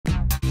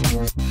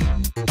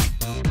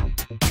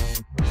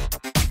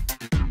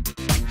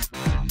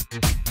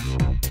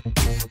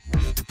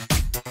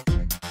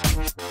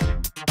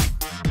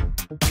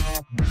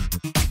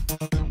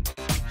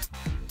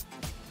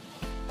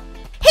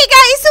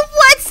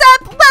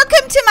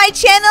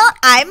Channel,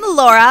 I'm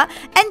Laura,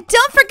 and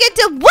don't forget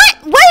to why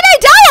did I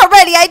die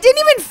already? I didn't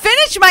even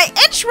finish my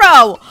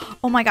intro.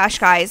 Oh my gosh,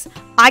 guys,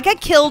 I got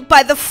killed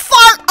by the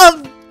fart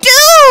of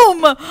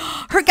doom.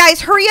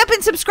 Guys, hurry up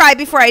and subscribe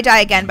before I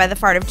die again by the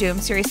fart of doom.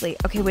 Seriously.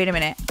 Okay, wait a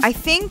minute. I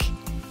think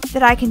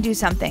that I can do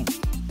something.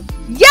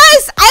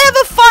 Yes, I have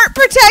a fart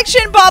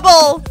protection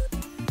bubble.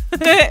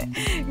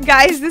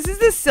 Guys, this is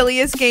the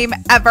silliest game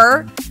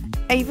ever.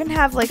 I even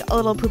have like a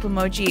little poop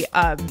emoji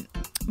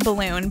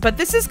balloon, but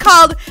this is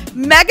called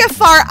Mega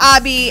Fart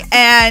Obby,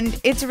 and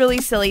it's really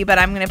silly, but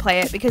I'm gonna play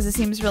it because it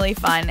seems really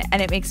fun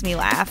and it makes me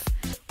laugh.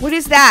 What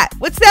is that?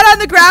 What's that on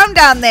the ground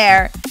down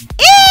there?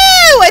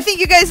 Ew! I think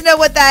you guys know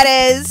what that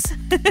is.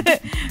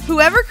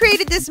 Whoever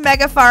created this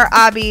Mega Fart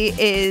Obby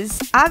is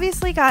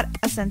obviously got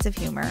a sense of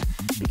humor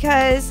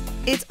because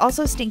it's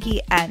also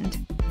stinky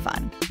and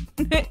fun.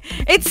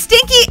 It's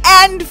stinky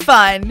and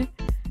fun.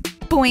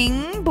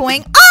 Boing,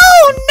 boing.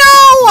 Oh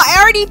no! I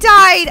already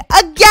died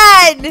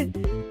again!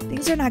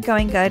 Things are not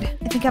going good.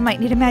 I think I might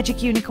need a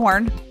magic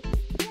unicorn.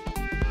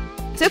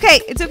 It's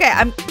okay. It's okay.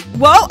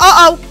 Whoa!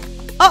 Uh-oh!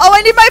 Uh-oh!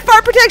 I need my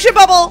fart protection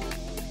bubble!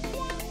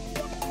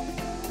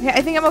 Okay,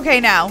 I think I'm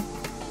okay now.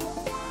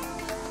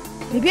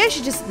 Maybe I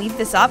should just leave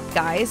this up,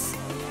 guys.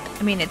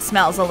 I mean, it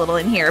smells a little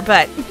in here,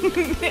 but...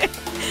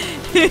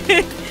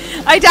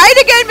 I died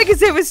again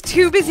because I was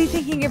too busy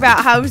thinking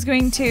about how I was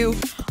going to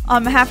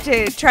have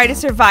to try to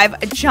survive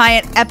a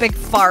giant epic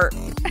fart.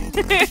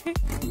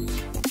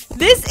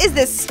 This is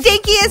the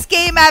stinkiest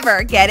game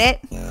ever. Get it?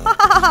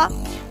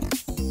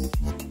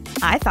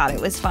 I thought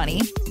it was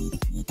funny.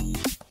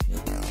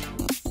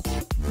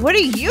 What are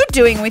you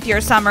doing with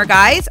your summer,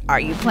 guys? Are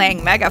you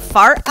playing Mega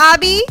Fart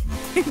Obby?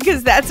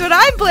 Because that's what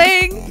I'm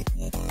playing.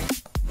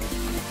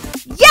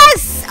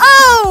 Yes!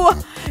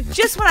 Oh!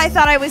 Just when I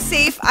thought I was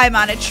safe, I'm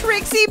on a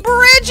Trixie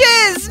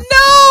Bridges!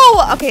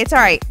 No! Okay, it's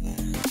all right.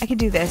 I can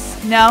do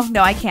this. No,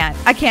 I can't.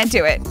 I can't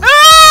do it.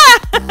 Ah!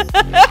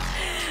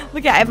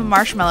 Look at, I have a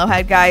marshmallow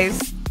head,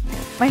 guys.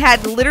 My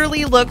head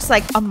literally looks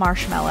like a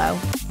marshmallow.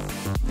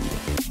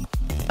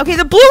 Okay,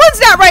 the blue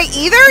one's not right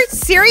either?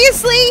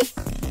 Seriously?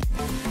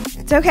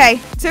 It's okay.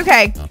 It's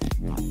okay.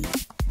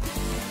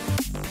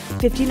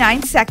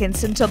 59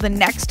 seconds until the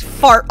next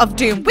fart of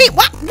doom. Wait,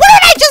 what? What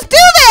did I just do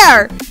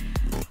there?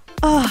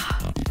 Oh,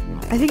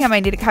 I think I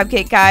might need a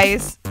cupcake,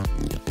 guys.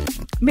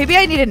 Maybe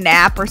I need a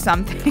nap or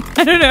something.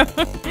 I don't know.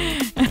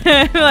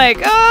 Like,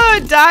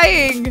 oh,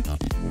 dying.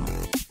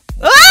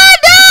 Oh,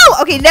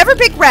 no! Okay, never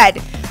pick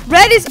red.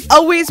 Red is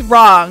always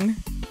wrong.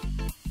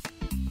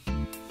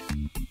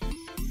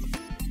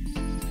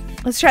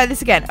 Let's try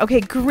this again. Okay,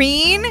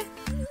 green.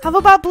 How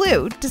about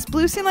blue? Does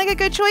blue seem like a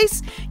good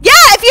choice? Yeah,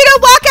 if you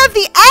don't walk off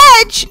the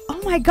edge.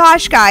 Oh my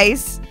gosh,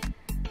 guys.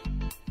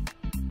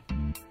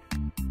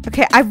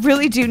 Okay, I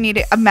really do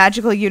need a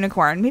magical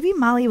unicorn. Maybe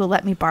Molly will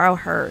let me borrow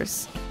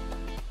hers.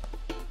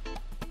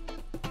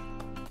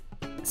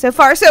 So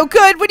far, so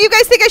good. What do you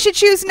guys think I should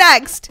choose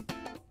next?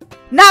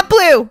 Not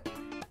blue.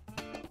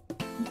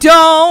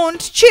 Don't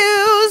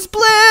choose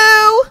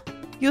blue.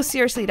 You'll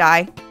seriously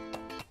die.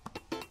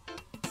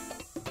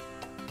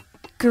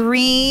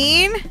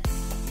 Green.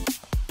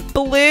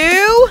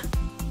 Blue.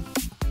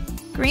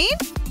 Green?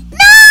 No!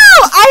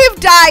 I have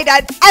died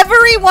on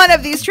every one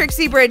of these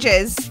Trixie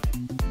Bridges.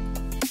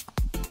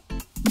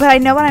 But I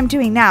know what I'm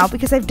doing now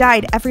because I've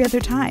died every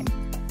other time.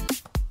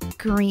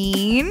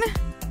 Green.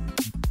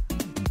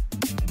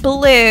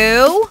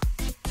 Blue.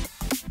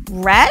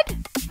 Red?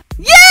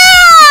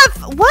 Yeah!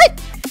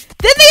 What?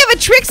 Then they have a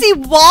Trixie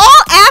wall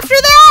after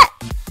that?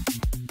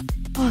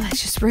 Oh,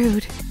 that's just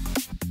rude.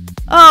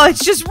 Oh,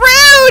 it's just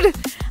rude!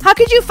 How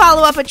could you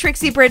follow up a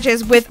Trixie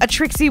Bridges with a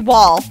Trixie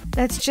wall?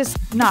 That's just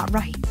not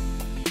right.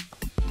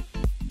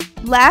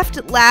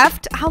 Left,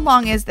 left. How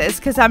long is this?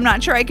 Because I'm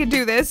not sure I could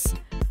do this.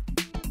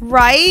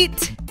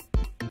 Right.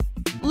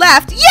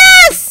 Left.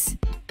 Yes!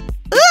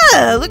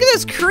 Ugh, look at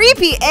those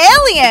creepy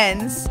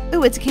aliens.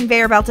 Ooh, it's a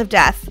conveyor belt of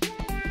death.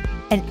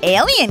 An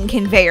alien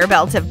conveyor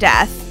belt of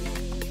death.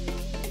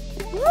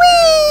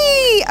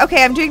 Whee!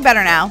 Okay, I'm doing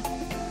better now.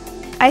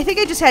 I think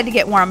I just had to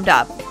get warmed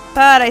up,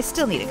 but I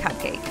still need a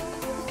cupcake.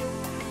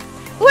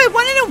 Ooh, I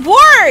won an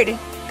award!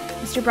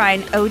 Mr.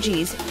 Brian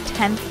OG's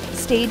 10th,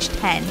 stage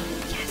 10.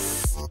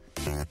 Yes.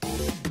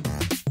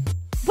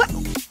 What?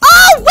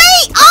 Oh,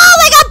 wait! Oh,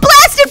 I got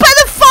blasted by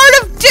the fart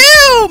of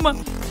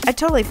doom! I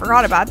totally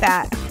forgot about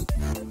that.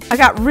 I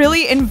got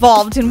really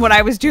involved in what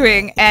I was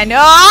doing, and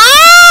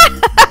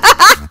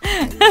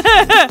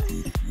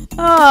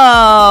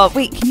oh,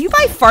 wait, can you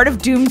buy Fart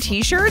of Doom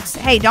t-shirts?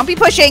 Hey, don't be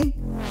pushing.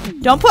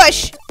 Don't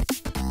push.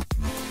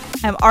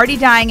 I'm already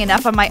dying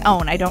enough on my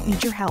own. I don't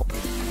need your help.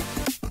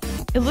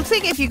 It looks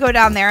like if you go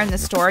down there in the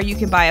store, you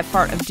can buy a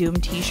Fart of Doom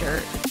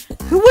t-shirt.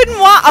 Who wouldn't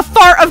want a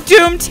Fart of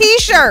Doom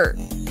t-shirt?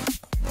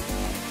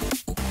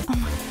 Oh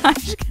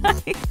gosh,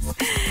 guys.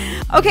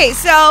 Okay,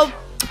 so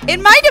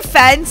in my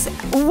defense,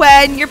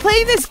 when you're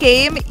playing this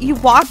game, you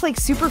walk like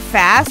super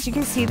fast. You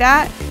can see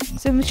that.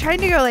 So I'm trying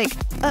to go like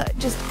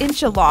just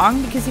inch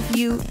along, because if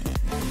you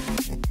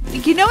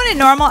know, in a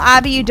normal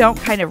Obby, you don't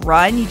kind of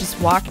run, you just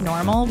walk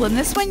normal. Well, in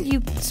this one,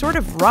 you sort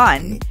of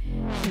run.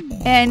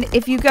 And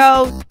if you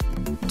go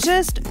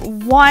just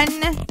one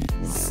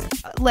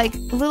like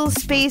little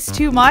space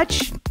too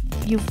much,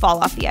 you fall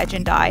off the edge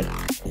and die.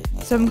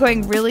 So I'm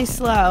going really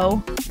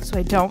slow so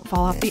I don't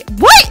fall off the...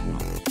 What?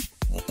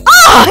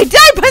 Oh, I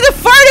died by the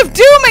fart of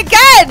doom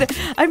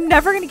again! I'm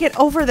never gonna get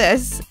over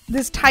this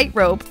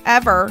tightrope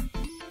ever.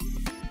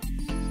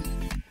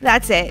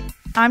 That's it.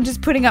 I'm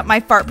just putting up my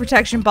fart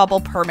protection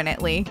bubble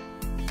permanently.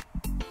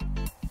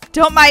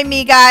 Don't mind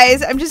me,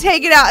 guys. I'm just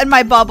hanging out in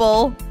my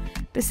bubble.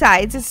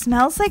 Besides, it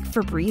smells like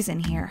Febreze in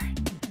here.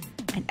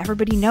 And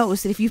everybody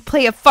knows that if you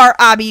play a fart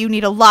obby, you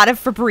need a lot of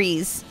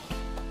Febreze.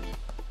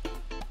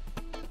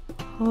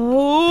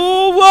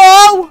 Oh,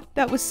 whoa!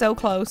 That was so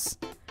close.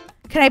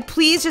 Can I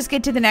please just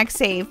get to the next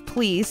save?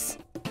 Please.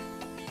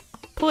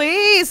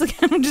 Please. Look,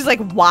 I'm just like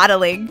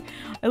waddling.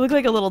 I look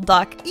like a little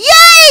duck.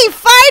 Yay!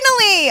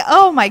 Finally!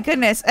 Oh my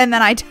goodness. And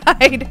then I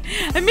died.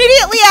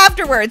 Immediately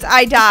afterwards,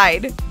 I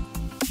died.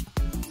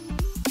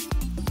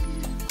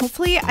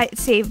 Hopefully it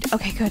saved.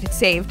 Okay, good. It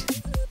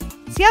saved.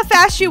 See how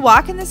fast you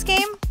walk in this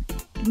game?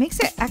 It makes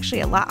it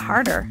actually a lot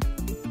harder.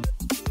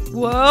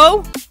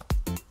 Whoa.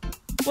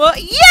 Whoa.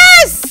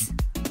 Yes!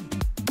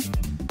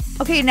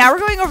 Okay, now we're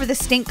going over the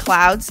stink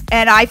clouds,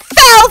 and I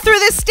fell through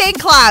the stink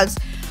clouds.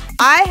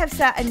 I have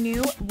set a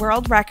new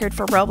world record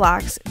for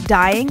Roblox,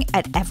 dying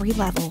at every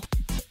level.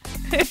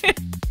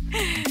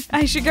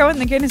 I should go in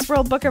the Guinness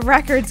World Book of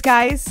Records,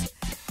 guys.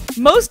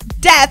 Most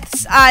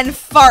deaths on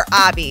Fart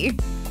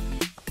Obby.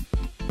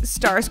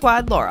 Star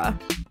Squad Laura.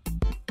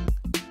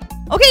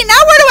 Okay, now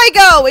where do I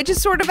go? It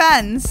just sort of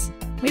ends.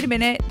 Wait a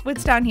minute.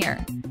 What's down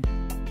here?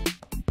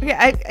 Okay,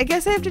 I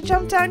guess I have to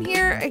jump down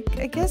here.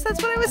 I guess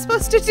that's what I was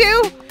supposed to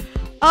do.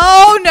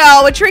 Oh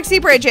no, a Trixie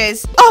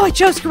Bridges. Oh, I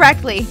chose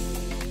correctly.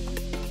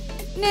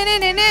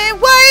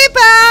 Wipe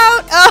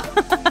out.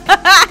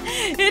 Oh,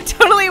 it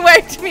totally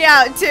wiped me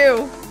out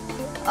too.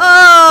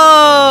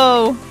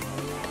 Oh.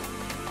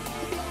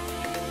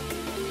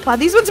 Wow,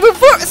 these ones move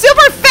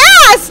super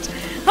fast.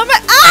 I'm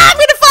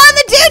gonna fall in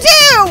the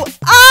doo-doo.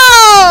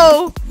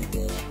 Oh.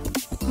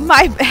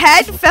 My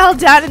head fell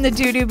down in the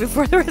doo-doo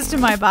before the rest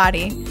of my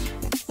body.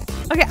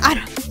 Okay, I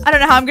don't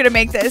know how I'm gonna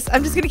make this.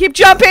 I'm just gonna keep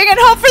jumping and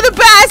hope for the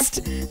best.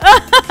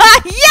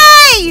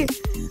 Yay!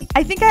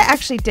 I think I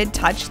actually did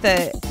touch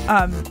the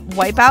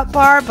wipeout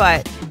bar,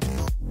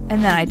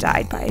 and then I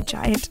died by a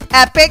giant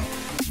epic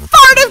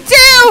fart of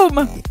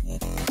doom!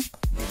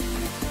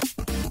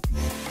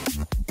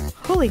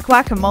 Holy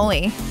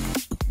guacamole.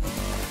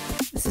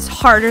 This is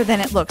harder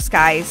than it looks,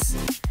 guys.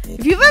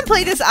 If you haven't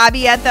played this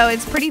obby yet, though,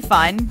 it's pretty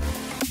fun.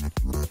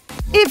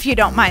 If you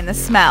don't mind the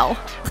smell.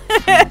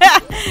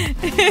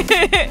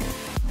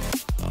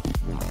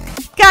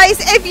 Guys,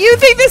 if you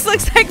think this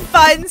looks like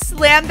fun,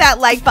 slam that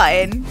like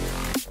button.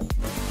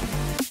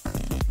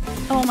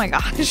 Oh my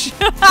gosh.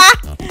 Well,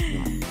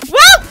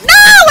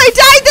 no! I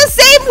died the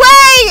same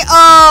way!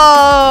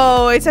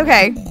 Oh, it's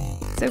okay.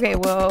 It's okay.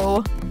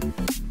 Whoa.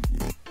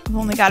 I've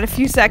only got a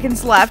few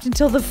seconds left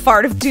until the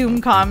fart of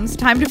doom comes.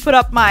 Time to put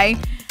up my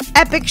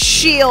epic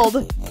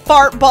shield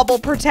fart bubble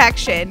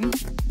protection.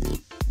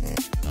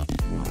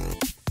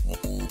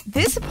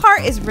 This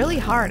part is really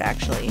hard,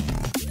 actually.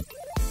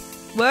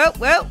 Whoa,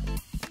 whoa.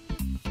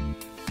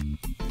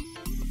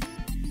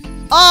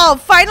 Oh,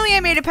 finally I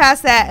made it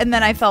past that, and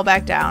then I fell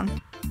back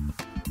down.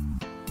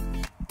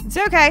 It's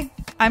okay.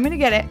 I'm gonna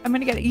get it. I'm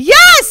gonna get it.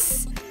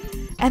 Yes!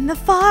 And the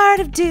fart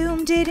of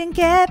doom didn't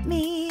get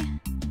me.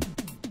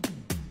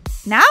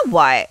 Now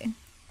what?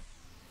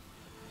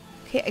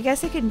 Okay, I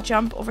guess I can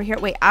jump over here.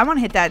 Wait, I want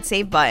to hit that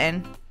save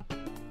button.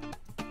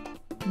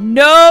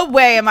 No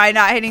way am I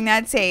not hitting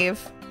that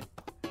save.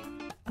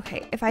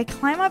 Okay, if I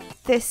climb up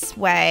this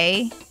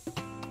way,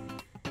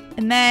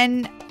 and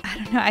then, I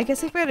don't know, I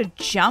guess I've got to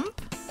jump.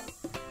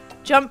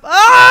 Jump.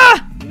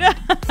 Ah!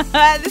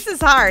 This is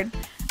hard.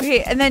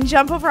 Okay, and then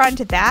jump over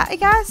onto that, I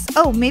guess.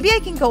 Oh, maybe I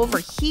can go over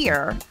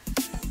here.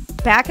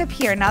 Back up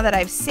here now that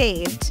I've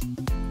saved.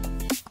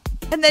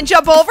 And then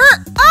jump over.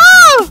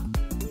 Oh!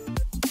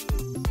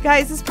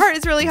 Guys, this part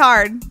is really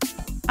hard.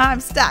 I'm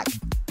stuck.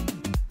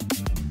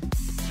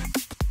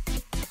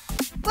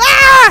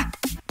 Ah!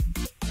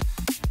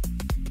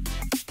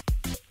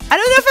 I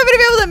don't know if I'm gonna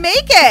be able to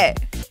make it.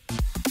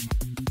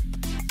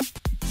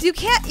 So you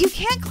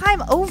can't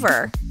climb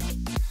over.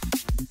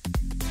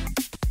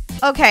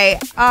 Okay,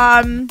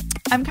 I'm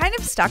kind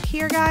of stuck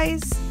here,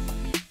 guys.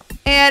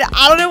 And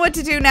I don't know what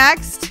to do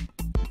next.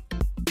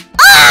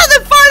 Ah,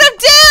 the fart of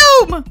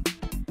doom!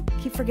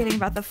 I keep forgetting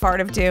about the fart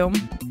of doom.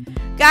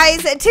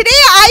 Guys, today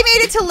I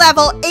made it to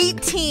level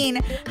 18.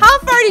 How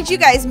far did you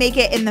guys make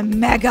it in the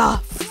Mega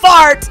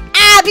Fart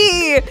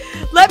Obby?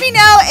 Let me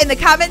know in the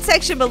comment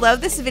section below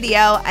this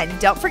video, and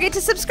don't forget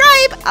to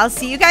subscribe. I'll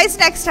see you guys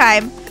next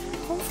time.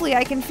 Hopefully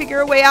I can figure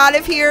a way out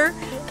of here.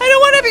 I don't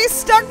want to be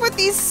stuck with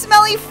these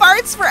smelly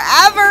farts forever.